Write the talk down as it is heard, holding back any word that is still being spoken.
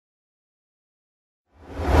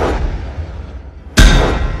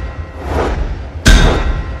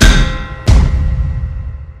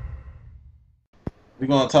We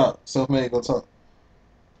gonna talk. Self-made, go talk.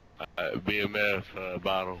 BMF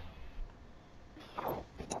bottle.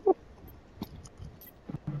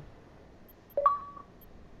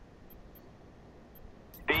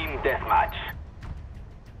 Team deathmatch.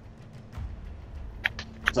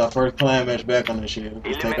 It's our first clan match back on this shit.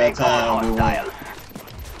 Let's take our time. We win.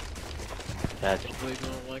 Gotcha. We're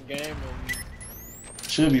doing one game.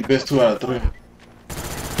 Should be best 2 out of 3.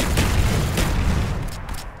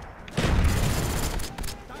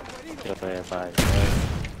 Go ahead, fight.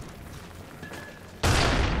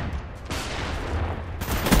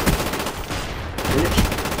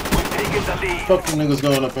 We've taken the lead. Fuck them niggas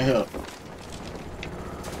going up in here.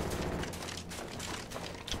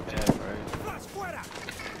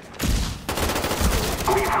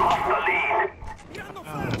 We've lost the lead.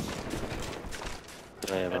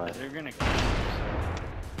 They're gonna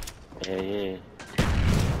yeah.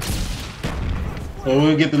 So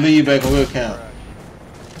we'll get the lead back and we'll count.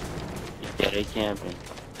 Yeah, they camping.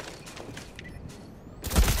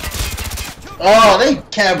 Oh, they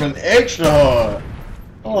camping extra hard.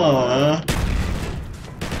 Hold on, man.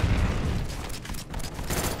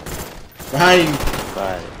 Behind you.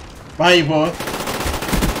 Right. Behind you, boy.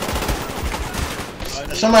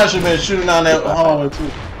 Somebody should have been shooting down that hallway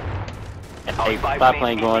too. Hey, spy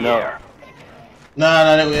plane going up.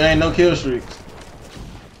 Nah, it ain't no kill streaks.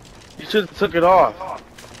 You should have took it off.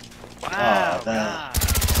 Wow. Oh, damn.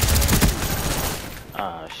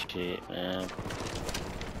 Oh shit, man.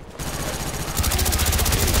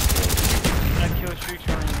 That kill streaks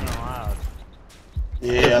weren't even allowed.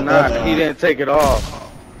 Yeah, I Nah, thought he didn't take it off.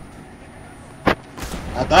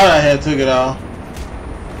 I thought I had took it off.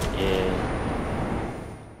 Yeah.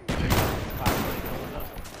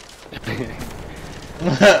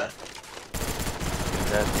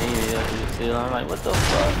 That's me. Still, I'm like, what the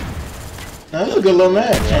fuck? That was a good little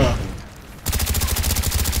match, huh?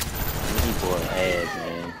 These boy ass,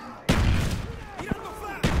 man.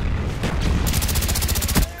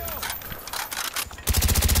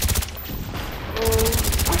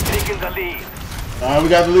 We've taken the lead. Alright, we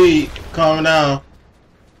got the lead. Calm down.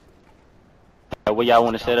 Where y'all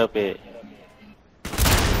want to set up at?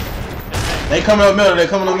 They coming up middle. They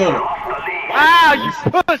coming up middle. Wow, you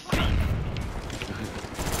pussy!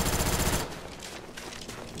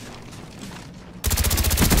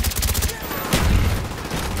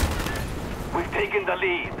 We've taken the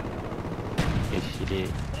lead. Yes, she did.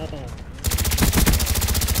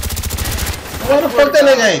 What the fuck that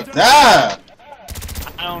nigga ain't died?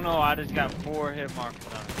 I don't know, I just got 4 hit markers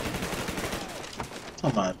on it.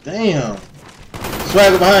 Oh my damn.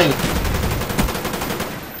 Swagger behind you.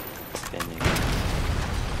 That nigga.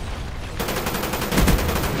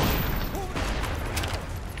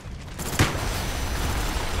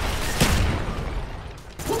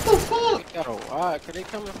 What the fuck? They got a wide, cause they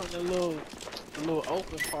coming from the little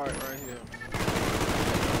open part right here.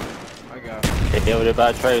 I got him. They over there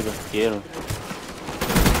by trailer. Get him.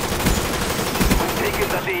 We've taken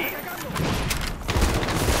the lead.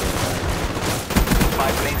 Spy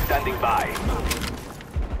plane standing by.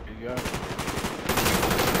 You got it.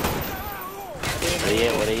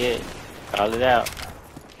 Where they at? Call it out.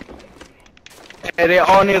 Hey, they're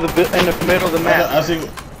all near in the middle of the map. I see.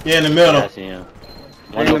 Yeah, in the middle. I see him.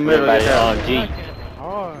 One In the over middle, by the yeah. G. I'm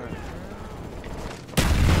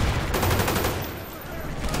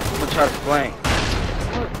gonna try to flank.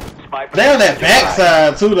 Spy plane They on that standing back by.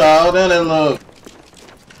 side too, dog. They on that little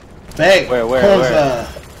back Where? corner side.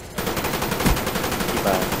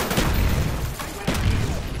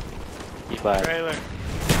 Keep by. Trailer.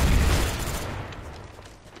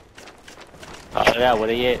 Call it out. Where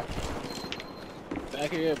they at?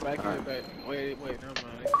 Back here, back. Wait, never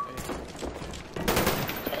mind.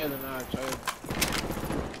 Trailer, trailer.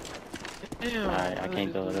 Damn. Alright, I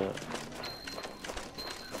can't throw it up.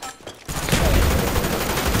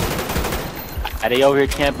 Are they over here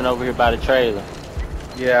camping over here by the trailer?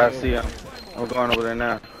 Yeah, I see him. I'm going over there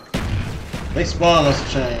now. They spawn us a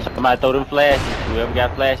chain. Somebody throw them flashes. Whoever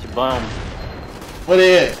got flashes, bomb. Where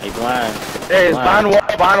they at? They blind. Hey, it's behind the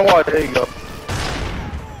wall, There you go.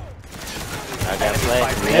 I got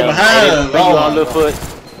flashes. They behind us. Bring you on little foot.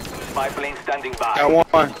 Spy plane standing by. Got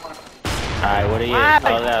one. Alright, where they at?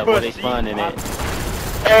 Call it out. Where they spawning at?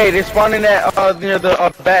 Hey, they're spawning at near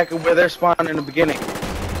the back where they're spawning in the beginning.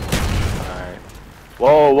 Alright.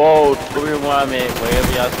 Whoa. Over here where I'm at.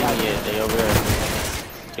 Wherever y'all see me at. They over there.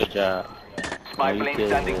 Good job. Spy plane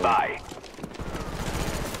standing by.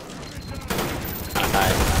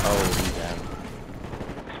 Alright. Oh, you got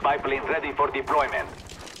him. Spy plane ready for deployment.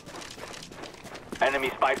 Enemy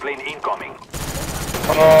spy plane incoming.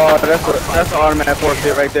 Oh, that's an automatic force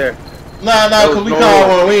hit right there. Nah, cause we called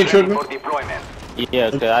one. We ain't Ready tripping. for deployment.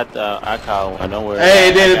 Yeah, cause I caught one. Don't worry. Hey,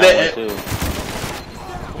 I then got that. one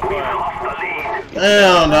too. We lost the lead.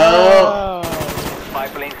 Damn, dog. Spy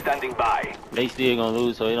plane standing by. They still gonna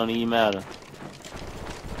lose, so it don't even matter.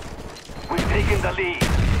 We've taken the lead.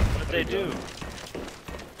 What they do?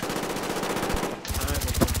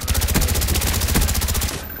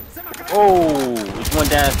 Oh, there's one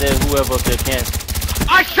downstairs. Whoever up there can.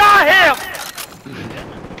 I shot him!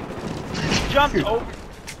 He jumped over.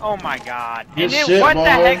 Oh my god. Good And then shit, what boy. the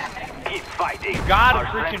heck? Keep fighting. You gotta Our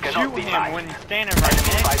strength freaking cannot shoot be him matched. when he's standing right Enemy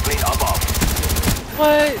there. spy plane above.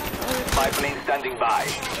 What? Spy plane standing by.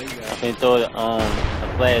 Can throw the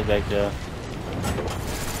flash back there.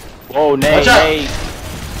 Whoa, nade, Watch out. nade.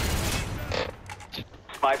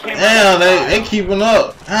 Spy plane Damn, standing they keeping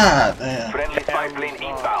up. God damn. by. Friendly spy plane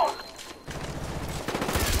inbound.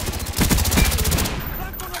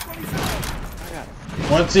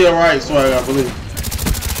 One to your right, swag, I believe.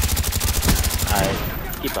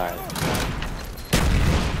 Alright, keep at it.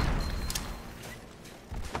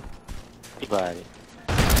 Keep at it.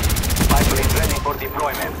 Spy plane ready for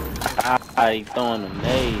deployment. I throwing them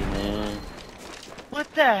nade, man.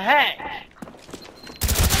 What the heck?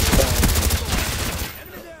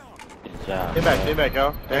 Good job. Stay back,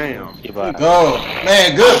 y'all. Damn. Keep at it. Go.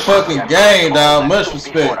 Man, good fucking game, dog. Much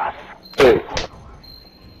respect.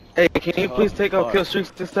 Hey, can you please take out kill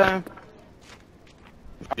streaks this time?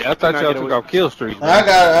 Yeah, I thought y'all took out kill streaks. I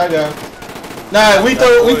got it. Nah, we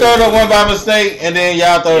throw it up one by mistake, and then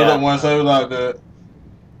y'all throw it up one, so it was all good.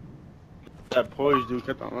 That poise dude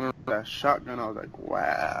kept on running that shotgun. I was like,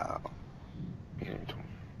 wow.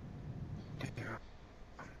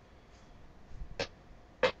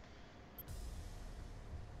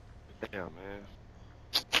 Damn, man.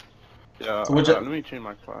 Yeah, So what Let me change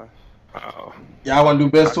my class. oh. Y'all want to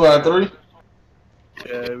do best 2 out of 3?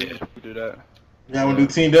 Yeah, we just do that. Y'all want to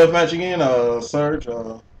do team deathmatch again, or surge,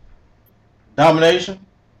 or domination?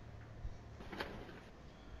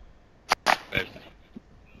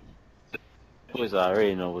 Boys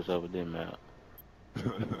already know what's up with them out.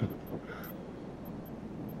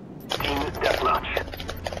 Team deathmatch.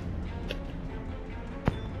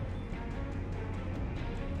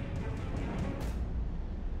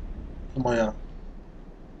 Come on, y'all.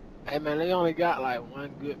 Hey man, they only got like one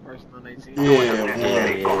good person on their team. Yeah.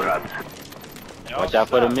 They all Watch out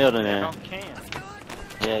for the suck. middle They now. don't can.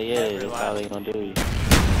 Yeah, that's how they gonna do you.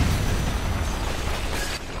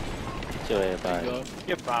 Chill, everybody. Go.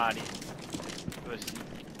 Your body. Pussy.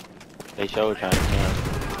 They sure trying to camp.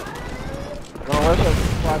 Don't rush up the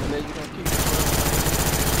spot, man. You gonna keep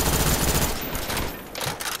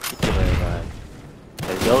Chill, everybody.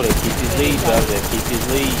 Let's go, they keep his lead, fellas. They keep his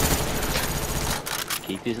lead.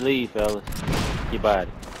 Keep his lead, fellas. Your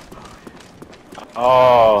body.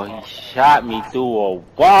 Oh, he shot me through a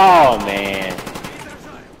wall, man.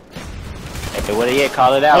 Hey, where they at?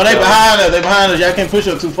 Call it out. Oh, they fellas. behind us. They behind us. Y'all can't push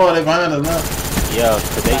up too far. They behind us now. Yeah,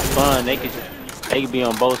 cause they spun. They could be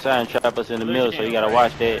on both sides and trap us in the middle. So you gotta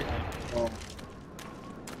watch that.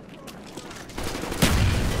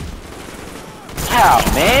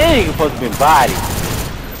 Ow, man, ain't supposed to be body.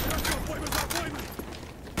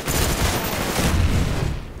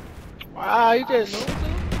 Wow, you didn't know that?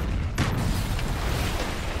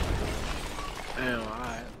 Damn,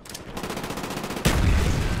 alright.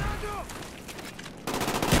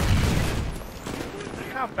 Look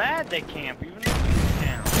how bad they camp, even though he's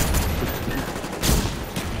down.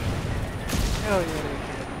 Hell yeah, they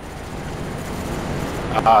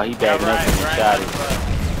Oh, he backing up and he shot it.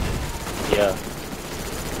 Yeah.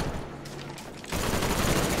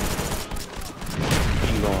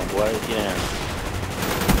 Where you going, boy? Get down.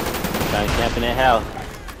 Trying to camp in that house.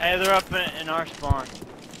 Hey, they're up in our spawn.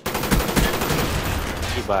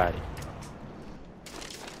 Your body.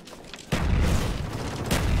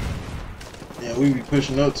 Yeah, we be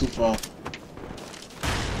pushing up too far.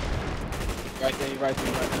 Right there, right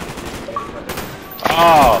there, right there.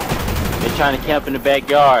 Oh, they trying to camp in the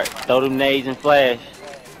backyard. Throw them nades and flash.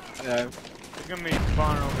 Yeah. They're gonna be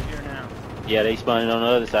spawning over here now. Yeah, they spawning on the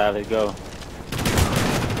other side. Let's go.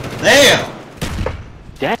 Damn!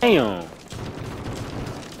 Damn.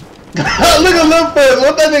 Look at Lil Foot.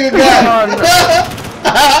 What that nigga got?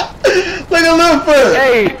 Look at Lil Foot.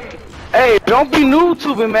 Hey, don't be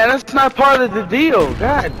nootubing, man. That's not part of the deal.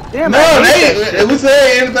 God damn it. No, we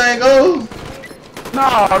say anything goes.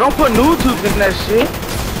 No, don't put nootubes in that shit.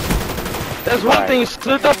 That's one thing you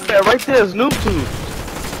stood up there. Right there is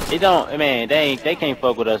nootubes. It don't, man. They can't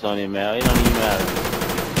fuck with us on it, man. It don't even matter.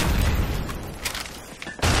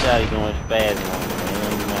 Shotty going fast on it, man.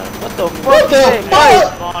 even matter. What the fuck? What the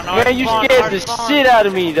fuck? Man, you scared the shit out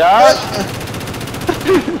of me, dog.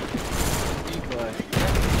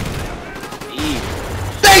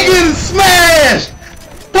 They getting smashed!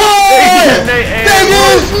 Boy! They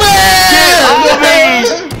getting smashed!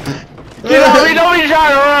 Get on me, don't be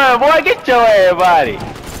trying to run, boy. Get your ass, buddy.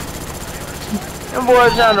 Them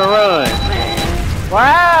boys trying to run.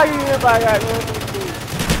 Wow, you everybody got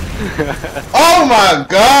Oh my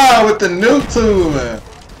god, with the new tool, man.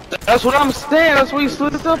 That's what I'm saying. That's what he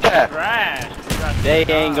slipped up at. Trash. They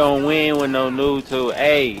ain't gonna win with no new tool.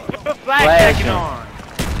 Hey, Put flash jacket him. on.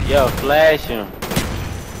 Yo, flash him.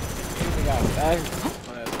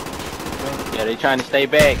 Yeah, they trying to stay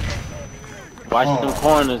back. Watch them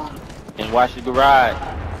corners and watch the garage.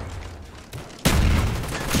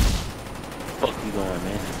 Fuck you going,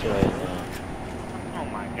 man? Get your ass down. Oh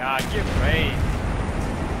my god, get ready.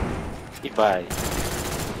 Get by.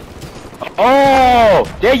 Oh,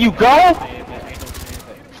 there you go.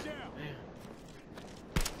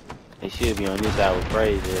 They should be on this side with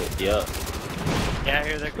praise. Yup. Yeah,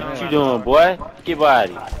 here they come. What you doing, boy? Get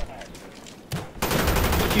body.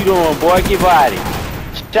 What you doing, boy? Get body.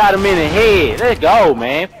 Shot him in the head. Let's go,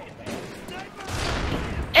 man.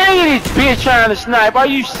 And this bitch trying to snipe. Are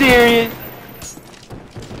you serious?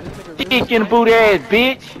 Dick in the boot ass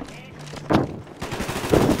bitch.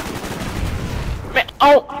 Man,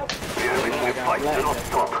 oh.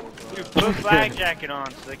 Dude, put flag jacket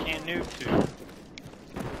on so they can't nuke to.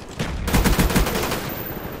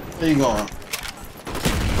 Where you going?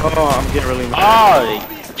 Oh, I'm getting really mad. Oh, they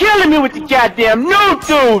killing me with the goddamn new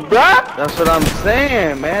dude, bruh. That's what I'm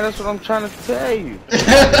saying, man. That's what I'm trying to tell you.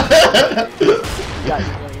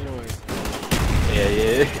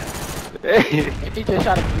 Yeah. He just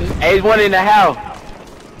shot a police. Hey, there's one in the house.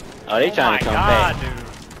 Oh, they trying to come back. Dude.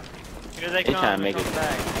 Here they They come. trying to make Come it.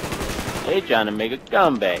 back. They trying to make a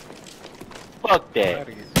comeback. Fuck that.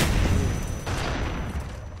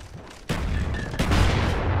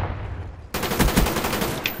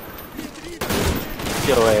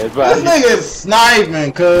 Your ass, This bro. nigga is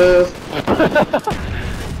sniping, cuz.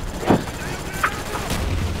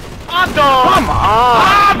 I'm done. Come on.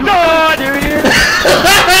 I'm done. Dude,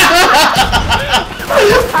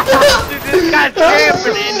 this guy's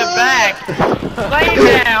camping in the back, laying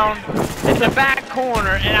down in the back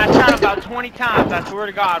corner, and I shot him about 20 times. I swear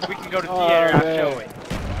to God, we can go to theater and I'll show it.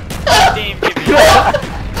 I didn't even give you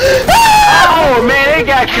Oh, man, they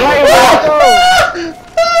got Claymore.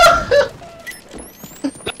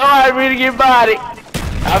 Alright, ready to get body.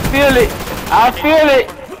 I feel it. I feel it.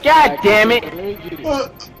 God damn it.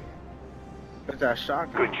 That's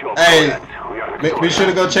shocking. Good job. Hey, We are be sure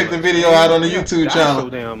to go check the video out on the YouTube So channel.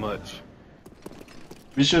 damn much.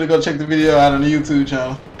 Be sure to go check the video out on the YouTube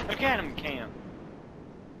channel. Look at him, Cam.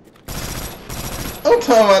 I'm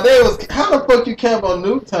talking about they was. How the fuck you camp on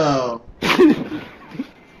Newtown?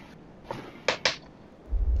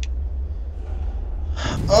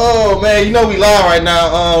 Oh man, you know we live right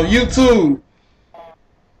now. YouTube,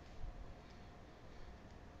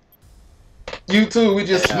 we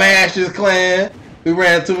just smashed this clan. We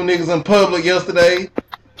ran 2 niggas in public yesterday.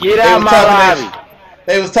 Get out my lobby.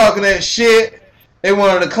 They was talking that shit. They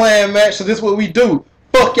wanted a clan match, so this is what we do.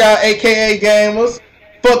 Fuck y'all AKA gamers.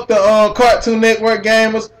 Fuck the Cartoon Network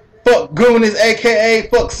gamers. Fuck Goonies AKA.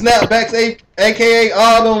 Fuck Snapbacks AKA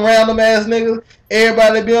all them random ass niggas.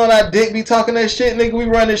 Everybody be on our dick, be talking that shit, nigga. We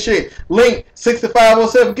run this shit. Link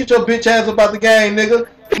 6507. Get your bitch ass about the game, nigga.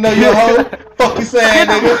 You know you a hoe. Fuck you saying,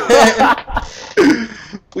 nigga.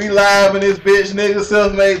 We live in this bitch, nigga.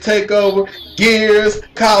 Self-made takeover. Gears,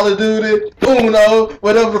 Call of Duty, Uno,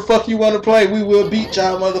 whatever the fuck you want to play. We will beat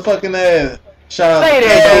y'all motherfucking ass. Shout out Say to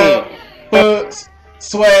that Books,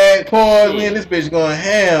 Swag, Pause. We in this bitch going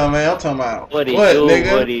ham, man. I'm talking about What he do?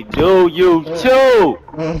 nigga? What he do? You too.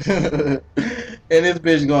 And this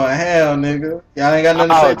bitch going ham, nigga. Y'all ain't got nothing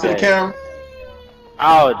to say to the camera?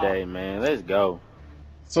 All day, man. Let's go.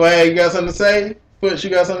 Swag, you got something to say? Foots, you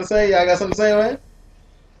got something to say? Y'all got something to say, man?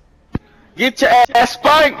 Get your ass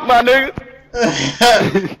spanked, my nigga.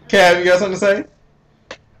 Cav, you got something to say?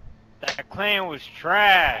 That clan was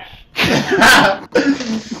trash.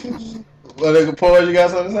 Well, nigga, Pause, you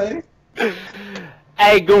got something to say?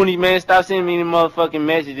 Hey, Goonie, man, stop sending me the motherfucking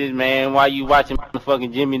messages, man, while you watching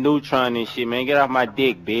motherfucking Jimmy Neutron and shit, man. Get off my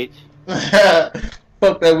dick, bitch.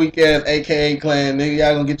 Fuck that weak ass AKA clan, nigga.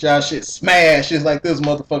 Y'all gonna get y'all shit smashed just like this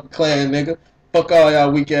motherfucking clan, nigga. Fuck all y'all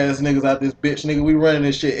weak ass niggas out this bitch, nigga. We running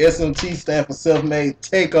this shit. SMT stand for self-made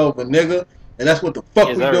takeover, nigga. And that's what the fuck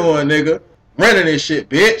Yes, we sir. doing, nigga. Running this shit,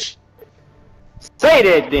 bitch. Say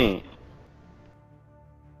that then.